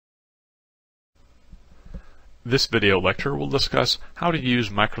This video lecture will discuss how to use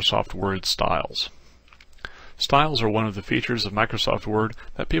Microsoft Word styles. Styles are one of the features of Microsoft Word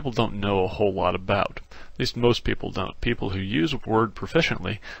that people don't know a whole lot about. At least most people don't. People who use Word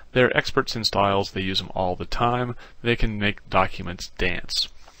proficiently, they're experts in styles, they use them all the time, they can make documents dance.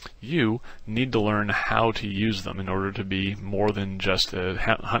 You need to learn how to use them in order to be more than just a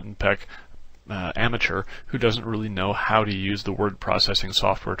hunt and peck amateur who doesn't really know how to use the word processing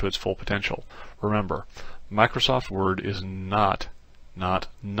software to its full potential. Remember, Microsoft Word is not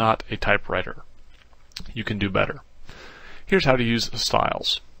a typewriter. You can do better. Here's how to use the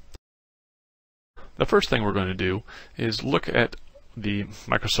styles. The first thing we're going to do is look at the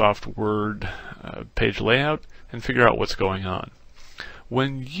Microsoft Word page layout and figure out what's going on.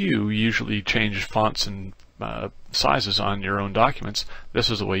 When you usually change fonts and sizes on your own documents, this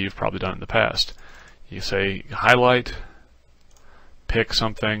is the way you've probably done it in the past. You say highlight, pick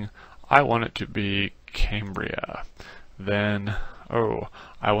something. I want it to be Cambria. Then,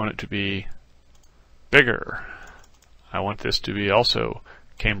 I want it to be bigger. I want this to be also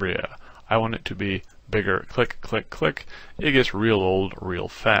Cambria. I want it to be bigger. Click, click, click. It gets real old real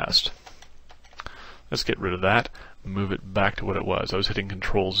fast. Let's get rid of that. Move it back to what it was. I was hitting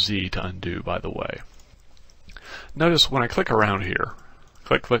Control Z to undo, by the way. Notice when I click around here,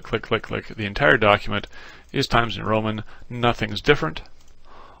 click, click, click, click, click, the entire document is Times New Roman. Nothing's different.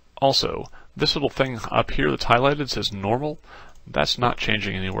 Also, this little thing up here that's highlighted says normal. That's not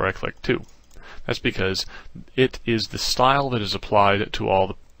changing anywhere I click to. That's because it is the style that is applied to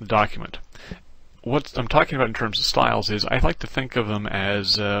all the document. What I'm talking about in terms of styles is I like to think of them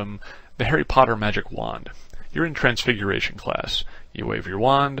as the Harry Potter magic wand. You're in Transfiguration class. You wave your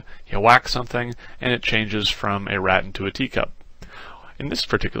wand, you whack something, and it changes from a rat into a teacup. In this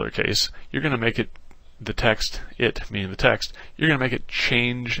particular case, you're going to make it, the text, meaning the text, you're going to make it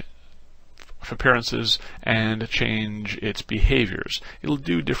change appearances and change its behaviors. It'll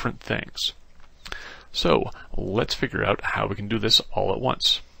do different things. So let's figure out how we can do this all at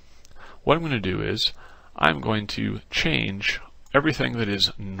once. What I'm going to do is I'm going to change everything that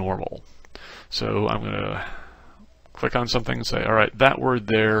is normal. So I'm going to click on something and say, alright, that word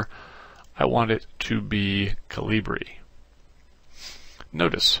there, I want it to be Calibri.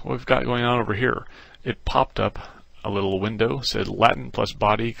 Notice what we've got going on over here. It popped up a little window, said Latin plus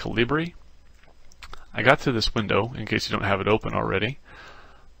body Calibri. I got to this window, in case you don't have it open already,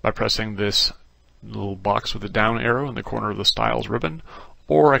 by pressing this little box with a down arrow in the corner of the Styles ribbon,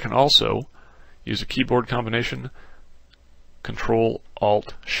 or I can also use a keyboard combination, Control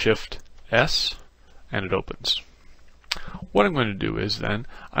Alt Shift S, and it opens. What I'm going to do is then,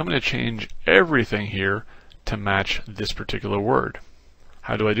 I'm going to change everything here to match this particular word.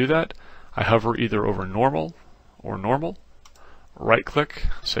 How do I do that? I hover either over normal or normal, right click,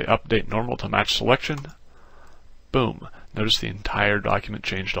 say update normal to match selection, boom. Notice the entire document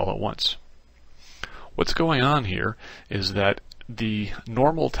changed all at once. What's going on here is that the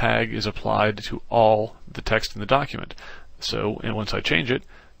normal tag is applied to all the text in the document. So, and once I change it,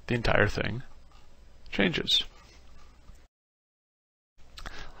 the entire thing changes.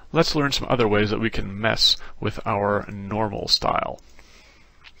 Let's learn some other ways that we can mess with our normal style.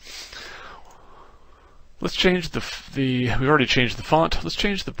 Let's change we've already changed the font. Let's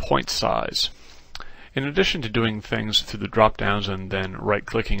change the point size. In addition to doing things through the drop downs and then right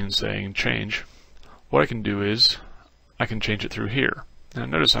clicking and saying change, what I can do is I can change it through here. Now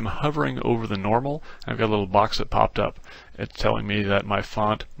notice I'm hovering over the normal, and I've got a little box that popped up. It's telling me that my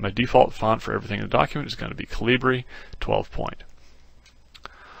font, my default font for everything in the document is going to be Calibri 12 point.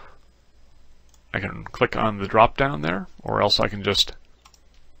 I can click on the drop down there, or else I can just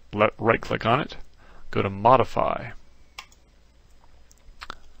right click on it, go to modify.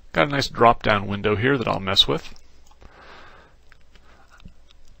 Got a nice drop down window here that I'll mess with.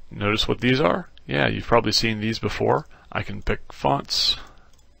 Notice what these are? Yeah, you've probably seen these before. I can pick fonts,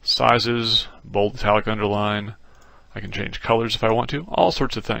 sizes, bold, italic, underline. I can change colors if I want to, all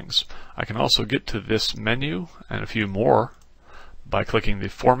sorts of things. I can also get to this menu and a few more by clicking the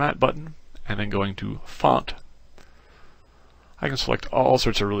Format button and then going to Font. I can select all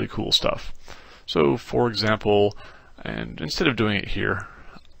sorts of really cool stuff. So, for example, and instead of doing it here,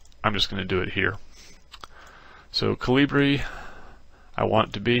 I'm just going to do it here. So, Calibri, I want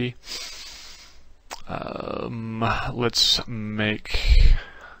it to be let's make,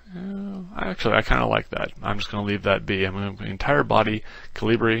 actually I kind of like that. I'm just going to leave that be. I'm going to the entire body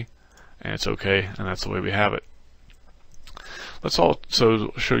Calibri, and it's okay, and that's the way we have it. Let's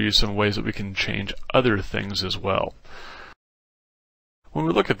also show you some ways that we can change other things as well. When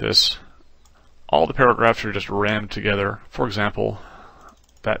we look at this, all the paragraphs are just rammed together. For example,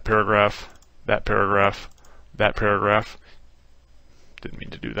 that paragraph, that paragraph. Didn't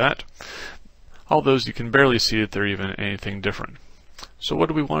mean to do that. All those, you can barely see that they're even anything different. So what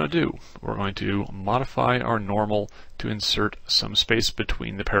do we want to do? We're going to modify our normal to insert some space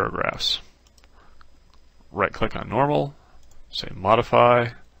between the paragraphs. Right-click on normal, say modify,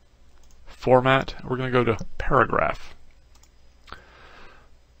 format, we're going to go to paragraph.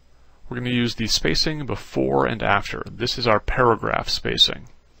 We're going to use the spacing before and after. This is our paragraph spacing.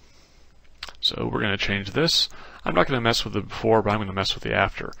 So we're going to change this. I'm not going to mess with the before, but I'm going to mess with the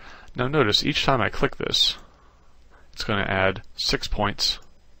after. Now notice, each time I click this, it's going to add 6 points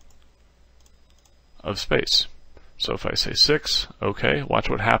of space. So if I say 6, okay, watch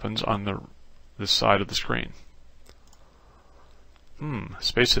what happens on this side of the screen.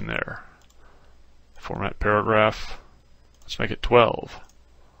 Space in there. Format paragraph. Let's make it 12.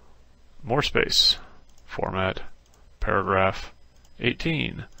 More space. Format paragraph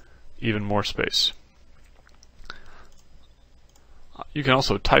 18. Even more space. You can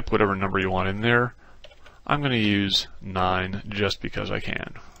also type whatever number you want in there. I'm going to use 9 just because I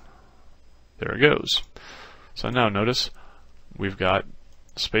can. There it goes. So now notice we've got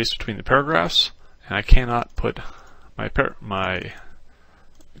space between the paragraphs, and I cannot put my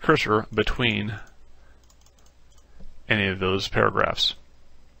cursor between any of those paragraphs.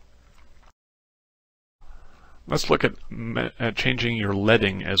 Let's look at changing your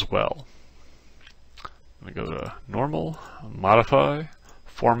leading as well. I'm going to go to Normal, Modify,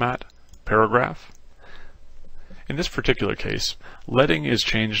 Format, Paragraph. In this particular case, leading is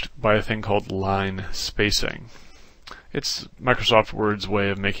changed by a thing called line spacing. It's Microsoft Word's way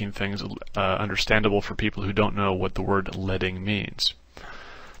of making things understandable for people who don't know what the word leading means.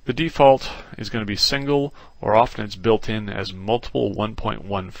 The default is going to be single, or often it's built in as multiple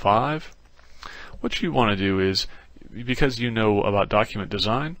 1.15. What you want to do is, because you know about document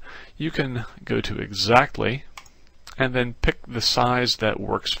design, you can go to exactly and then pick the size that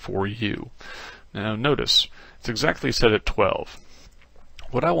works for you. Now notice, it's exactly set at 12.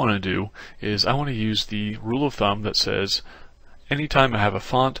 What I want to do is I want to use the rule of thumb that says anytime I have a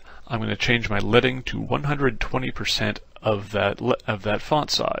font, I'm going to change my leading to 120% of that font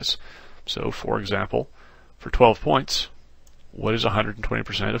size. So for example, for 12 points, what is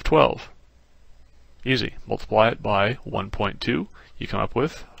 120% of 12? Easy. Multiply it by 1.2. You come up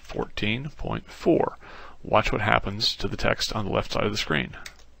with 14.4. Watch what happens to the text on the left side of the screen.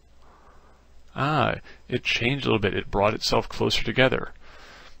 It changed a little bit. It brought itself closer together.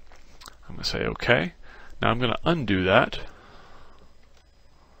 I'm going to say OK. Now I'm going to undo that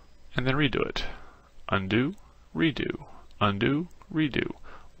and then redo it. Undo, redo. Undo, redo.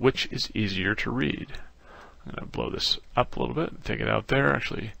 Which is easier to read? I'm going to blow this up a little bit, take it out there,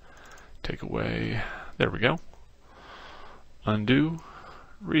 actually take away, there we go. Undo,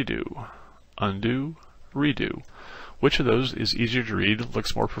 redo. Undo, redo. Which of those is easier to read,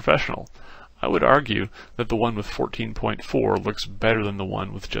 looks more professional? I would argue that the one with 14.4 looks better than the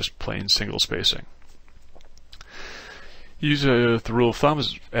one with just plain single spacing. Use the rule of thumb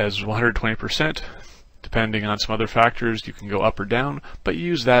as 120%. Depending on some other factors, you can go up or down, but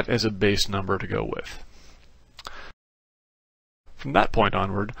use that as a base number to go with. From that point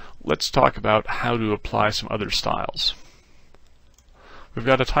onward, let's talk about how to apply some other styles. We've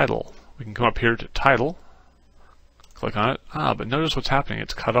got a title. We can come up here to Title, click on it. But notice what's happening.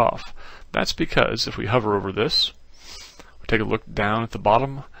 It's cut off. That's because if we hover over this, we take a look down at the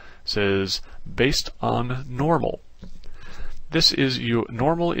bottom, it says Based on Normal.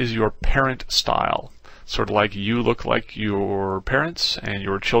 Normal is your parent style. Sort of like you look like your parents and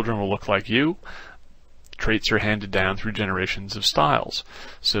your children will look like you. Traits are handed down through generations of styles.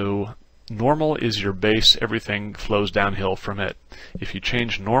 So normal is your base, everything flows downhill from it. If you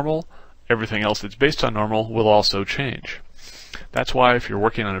change normal, everything else that's based on normal will also change. That's why if you're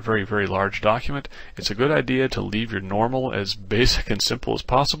working on a very, very large document, it's a good idea to leave your normal as basic and simple as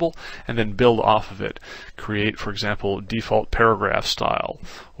possible and then build off of it. Create, for example, default paragraph style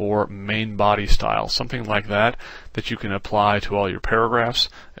or main body style, something like that that you can apply to all your paragraphs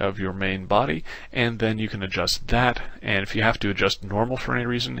of your main body, and then you can adjust that, and if you have to adjust normal for any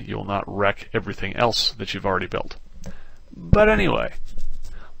reason, you will not wreck everything else that you've already built. But anyway,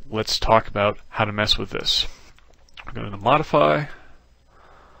 let's talk about how to mess with this. We're going to Modify,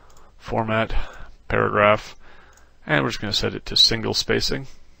 Format, Paragraph, and we're just going to set it to single spacing,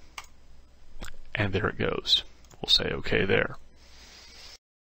 and there it goes. We'll say OK there.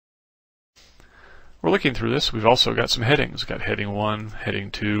 We're looking through this. We've also got some headings. We've got Heading 1, Heading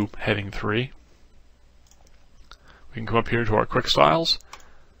 2, Heading 3. We can come up here to our quick styles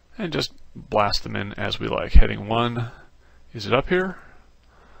and just blast them in as we like. Heading 1, is it up here?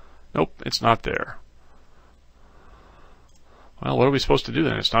 Nope, it's not there. Well, what are we supposed to do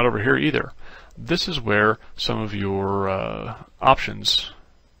then? It's not over here either. This is where some of your options,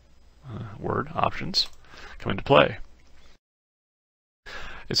 word options, come into play.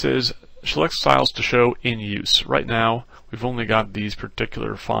 It says select styles to show in use. Right now we've only got these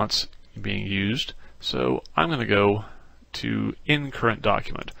particular fonts being used, so I'm going to go to in current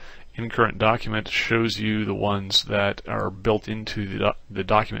document. In current document shows you the ones that are built into the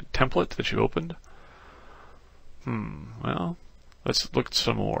document template that you opened. Well, let's look at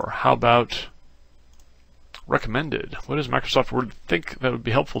some more. How about recommended? What does Microsoft Word think that would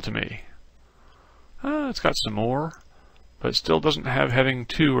be helpful to me? It's got some more, but it still doesn't have heading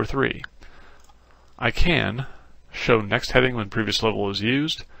 2 or 3. I can show next heading when previous level is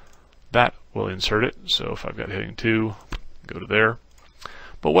used. That will insert it. So if I've got heading 2, go to there.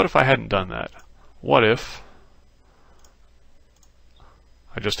 But what if I hadn't done that? What if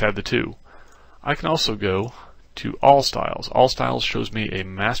I just had the 2? I can also go to All Styles. All Styles shows me a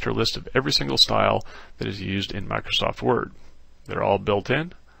master list of every single style that is used in Microsoft Word. They're all built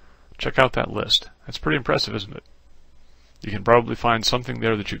in. Check out that list. That's pretty impressive, isn't it? You can probably find something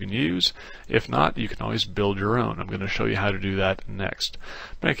there that you can use. If not, you can always build your own. I'm going to show you how to do that next.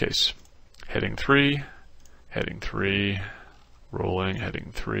 In any case, heading 3, rolling,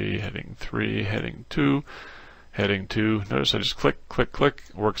 heading 3, heading 3, heading 2, heading 2. Notice I just click, click, click.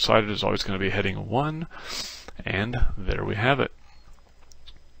 Works cited is always going to be heading 1. And there we have it.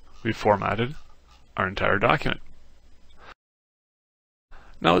 We've formatted our entire document.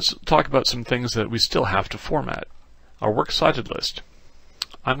 Now let's talk about some things that we still have to format. Our works cited list.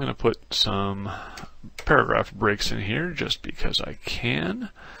 I'm going to put some paragraph breaks in here just because I can.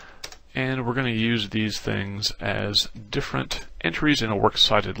 And we're going to use these things as different entries in a works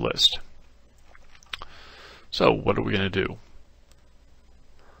cited list. So what are we going to do?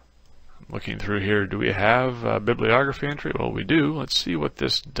 Looking through here, do we have a bibliography entry? Well, we do. Let's see what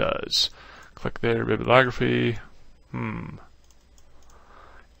this does. Click there, bibliography.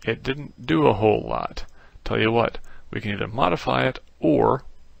 It didn't do a whole lot. Tell you what, we can either modify it, or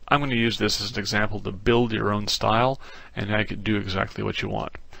I'm going to use this as an example to build your own style, and I could do exactly what you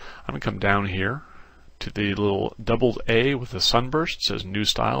want. I'm going to come down here to the little double A with the sunburst. It says New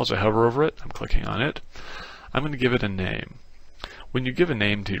Style. As I hover over it, I'm clicking on it. I'm going to give it a name. When you give a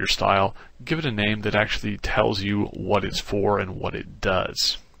name to your style, give it a name that actually tells you what it's for and what it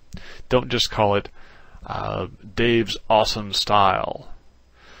does. Don't just call it Dave's Awesome Style,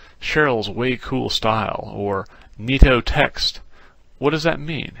 Cheryl's Way Cool Style, or Neato Text. What does that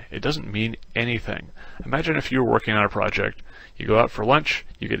mean? It doesn't mean anything. Imagine if you were working on a project, you go out for lunch,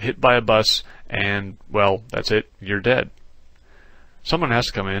 you get hit by a bus, and, well, that's it, you're dead. Someone has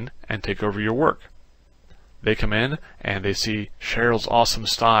to come in and take over your work. They come in and they see Cheryl's Awesome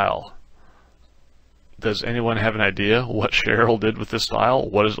Style. Does anyone have an idea what Cheryl did with this style?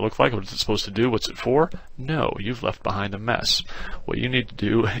 What does it look like? What is it supposed to do? What's it for? No, you've left behind a mess. What you need to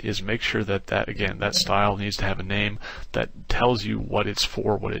do is make sure that that style needs to have a name that tells you what it's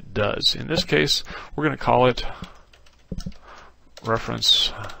for, what it does. In this case, we're going to call it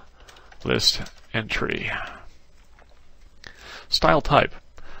Reference List Entry. Style type.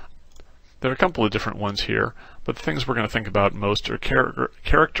 There are a couple of different ones here, but the things we're going to think about most are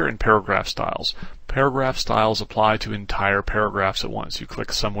character and paragraph styles. Paragraph styles apply to entire paragraphs at once. You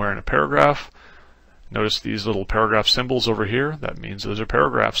click somewhere in a paragraph, notice these little paragraph symbols over here, that means those are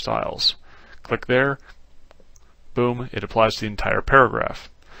paragraph styles. Click there, boom, it applies to the entire paragraph.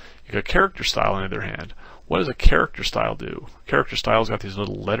 You got character style on the other hand. What does a character style do? Character style's got these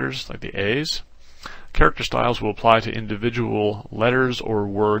little letters like the A's. Character styles will apply to individual letters or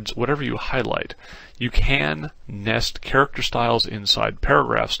words, whatever you highlight. You can nest character styles inside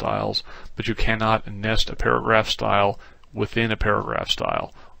paragraph styles, but you cannot nest a paragraph style within a paragraph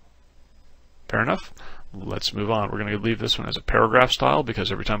style. Fair enough? Let's move on. We're going to leave this one as a paragraph style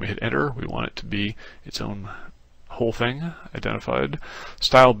because every time we hit enter, we want it to be its own whole thing identified.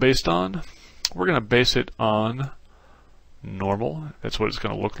 Style based on, we're going to base it on normal. That's what it's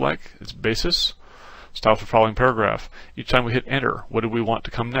going to look like. It's basis. Style for following paragraph. Each time we hit enter, what do we want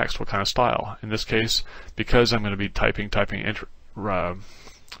to come next? What kind of style? In this case, because I'm going to be typing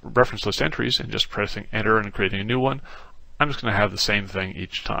reference list entries and just pressing enter and creating a new one, I'm just going to have the same thing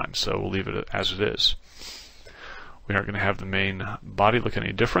each time. So we'll leave it as it is. We aren't going to have the main body look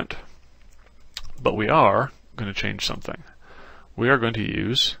any different, but we are going to change something. We are going to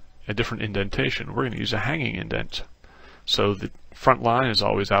use a different indentation. We're going to use a hanging indent. So the front line is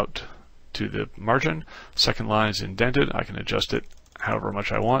always out to the margin. Second line is indented. I can adjust it however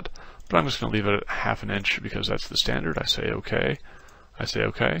much I want, but I'm just going to leave it at ½ an inch because that's the standard. I say OK. I say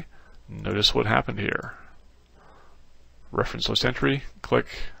OK. Notice what happened here. reference list entry, click.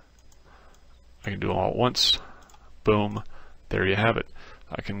 I can do them all at once. Boom, there you have it.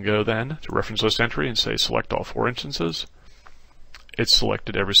 I can go then to reference list entry and say select all 4 instances. It's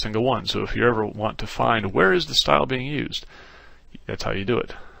selected every single one. So if you ever want to find where is the style being used, that's how you do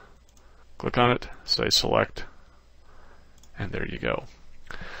it. Click on it, say select, and there you go.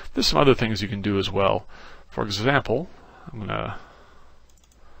 There's some other things you can do as well. For example, I'm going to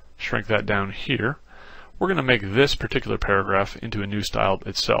shrink that down here. We're going to make this particular paragraph into a new style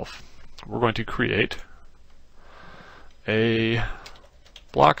itself. We're going to create a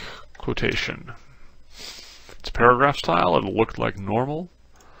block quotation. It's a paragraph style. It'll look like normal.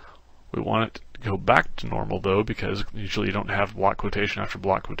 We want it to go back to normal though, because usually you don't have block quotation after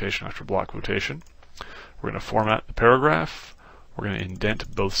block quotation after block quotation. We're going to format the paragraph. We're going to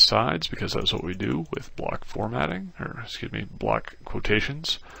indent both sides because that's what we do with block formatting, or excuse me, block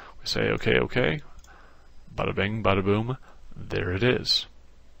quotations. We say okay, okay, bada bing, bada boom, there it is.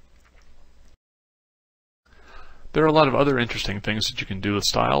 There are a lot of other interesting things that you can do with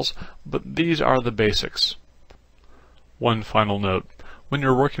styles, but these are the basics. One final note. When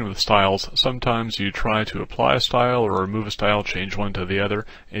you're working with styles, sometimes you try to apply a style or remove a style, change one to the other,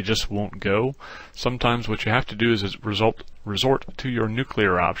 it just won't go. Sometimes what you have to do is resort to your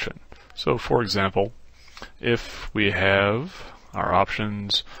nuclear option. So for example, if we have our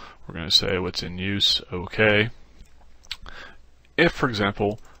options, we're going to say what's in use, okay. If, for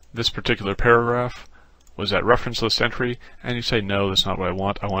example, this particular paragraph was at reference list entry, and you say no, that's not what I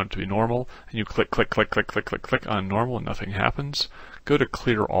want it to be normal, and you click on normal and nothing happens, go to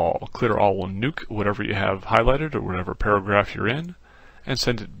clear all. Clear all will nuke whatever you have highlighted or whatever paragraph you're in, and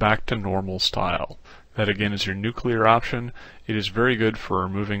send it back to normal style. That again is your nuclear option. It is very good for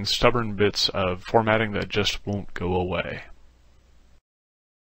removing stubborn bits of formatting that just won't go away.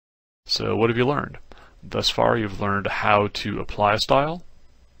 So what have you learned? Thus far you've learned how to apply a style.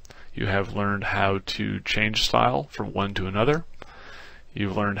 You have learned how to change style from one to another.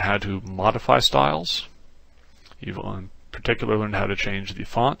 You've learned how to modify styles. You've in particular learned how to change the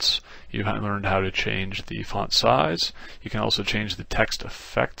fonts. You've learned how to change the font size. You can also change the text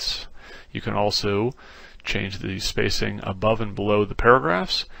effects. You can also change the spacing above and below the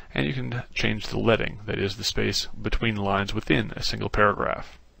paragraphs, and you can change the leading, that is the space between lines within a single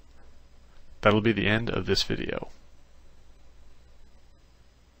paragraph. That'll be the end of this video.